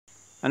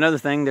Another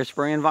thing, they're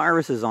spraying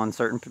viruses on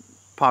certain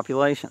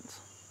populations.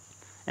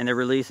 And they're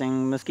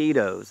releasing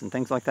mosquitoes and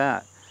things like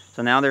that.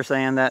 So now they're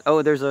saying that,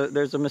 oh, there's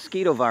a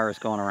mosquito virus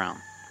going around.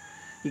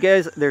 You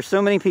guys, there's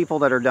so many people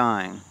that are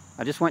dying.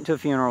 I just went to a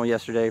funeral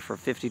yesterday for a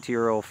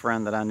 52-year-old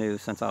friend that I knew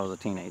since I was a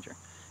teenager.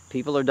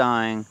 People are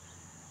dying.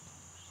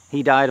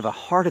 He died of a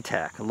heart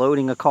attack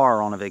loading a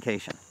car on a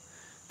vacation.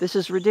 This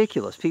is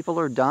ridiculous. People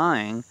are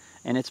dying,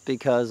 and it's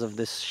because of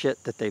this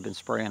shit that they've been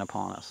spraying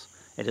upon us.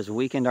 It has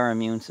weakened our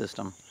immune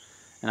system.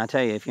 And I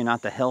tell you, if you're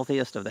not the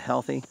healthiest of the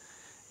healthy,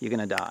 you're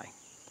going to die.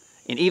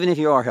 And even if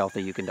you are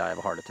healthy, you can die of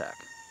a heart attack.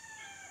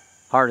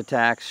 Heart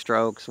attacks,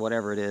 strokes,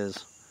 whatever it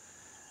is.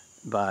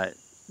 But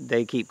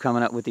they keep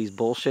coming up with these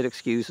bullshit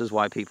excuses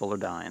why people are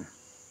dying.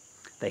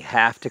 They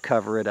have to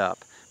cover it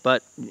up.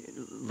 But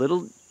I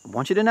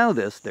want you to know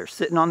this. They're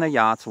sitting on their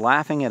yachts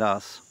laughing at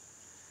us.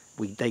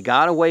 They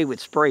got away with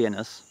spraying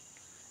us.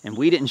 And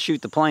we didn't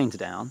shoot the planes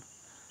down.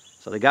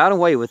 So they got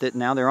away with it.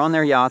 Now they're on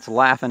their yachts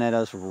laughing at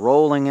us,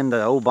 rolling into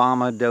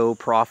Obama dough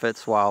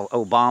profits while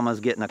Obama's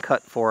getting a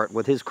cut for it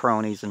with his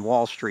cronies in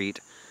Wall Street.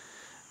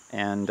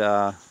 And,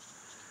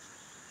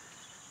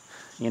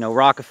 you know,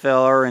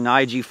 Rockefeller and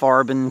IG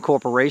Farben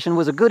Corporation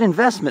was a good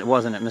investment,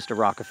 wasn't it, Mr.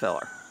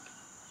 Rockefeller?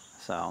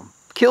 So,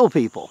 kill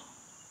people.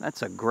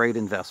 That's a great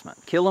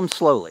investment. Kill them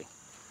slowly.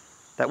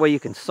 That way you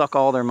can suck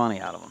all their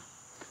money out of them.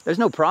 There's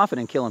no profit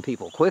in killing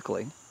people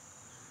quickly.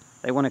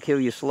 They want to kill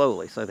you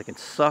slowly so they can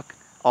suck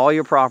all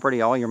your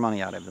property, all your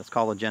money out of it. It's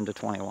called Agenda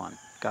 21.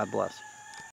 God bless.